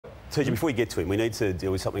TJ, before we get to him, we need to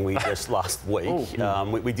deal with something we addressed last week.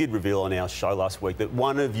 We did reveal on our show last week that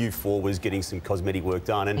one of you four was getting some cosmetic work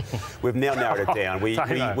done, and we've now narrowed it down.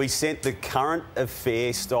 We sent the current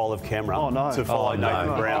affair style of camera to follow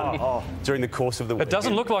Nathan Brown during the course of the week. It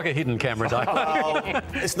doesn't look like a hidden camera, Dave.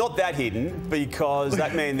 It's not that hidden, because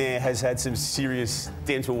that man there has had some serious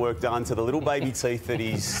dental work done to the little baby teeth that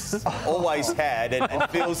he's always had, and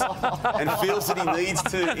feels that he needs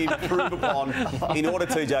to improve upon in order,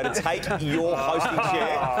 TJ, to take your hosting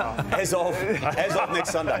chair as of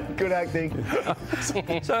next Sunday. Good acting.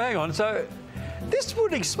 So hang on. So this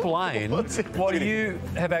would explain why you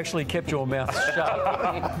have actually kept your mouth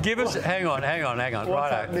shut. Give us. Hang on.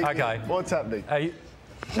 Right. Okay. What's happening?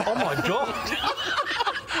 Oh my God.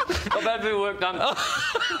 I've had a bit of work done.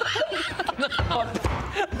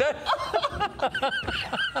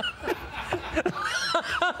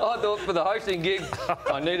 I thought for the hosting gig,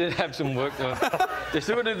 I needed to have some work done. They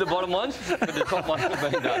still do the bottom ones, but the top ones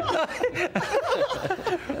have been done.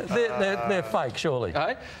 They're fake, surely.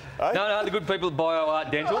 Hey? No, the good people at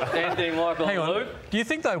BioArt Dental, Anthony, Michael and Lou. Do you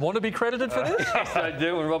think they want to be credited for this? Yes, they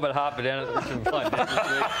do, and Robert Harper down at the Dental Suite.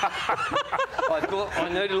 I thought I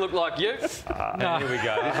need to look like you. No. Here we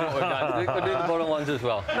go. This is what we've done. We'll do the bottom ones as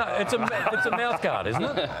well. No, it's a mouth guard, isn't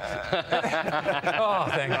it? Oh,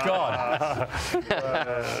 thank God.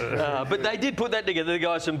 But they did put that together, the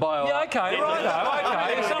guys from BioArt. Yeah, okay,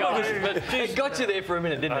 right. Some of us, it got you there for a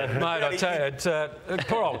minute, didn't it? mate, I tell you, it's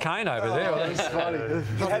poor old Kane over there. It's funny.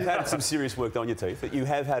 You have had some serious work done on your teeth. You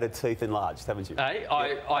have had a teeth enlarged, haven't you? Hey,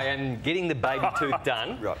 I am getting the baby tooth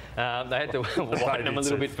done. Right. They had to widen them a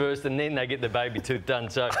little bit first, and then they get the baby tooth done.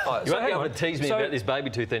 So you won't be able to tease me about this baby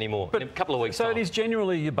tooth anymore in a couple of weeks' time. So it is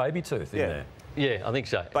genuinely your baby tooth in there? Yeah, I think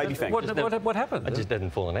so. Baby fang. What happened? It just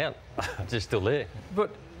hasn't fallen out. It's just still there.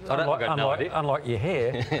 But I've got no idea. unlike your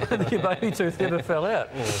hair, your baby tooth never fell out.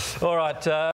 All right.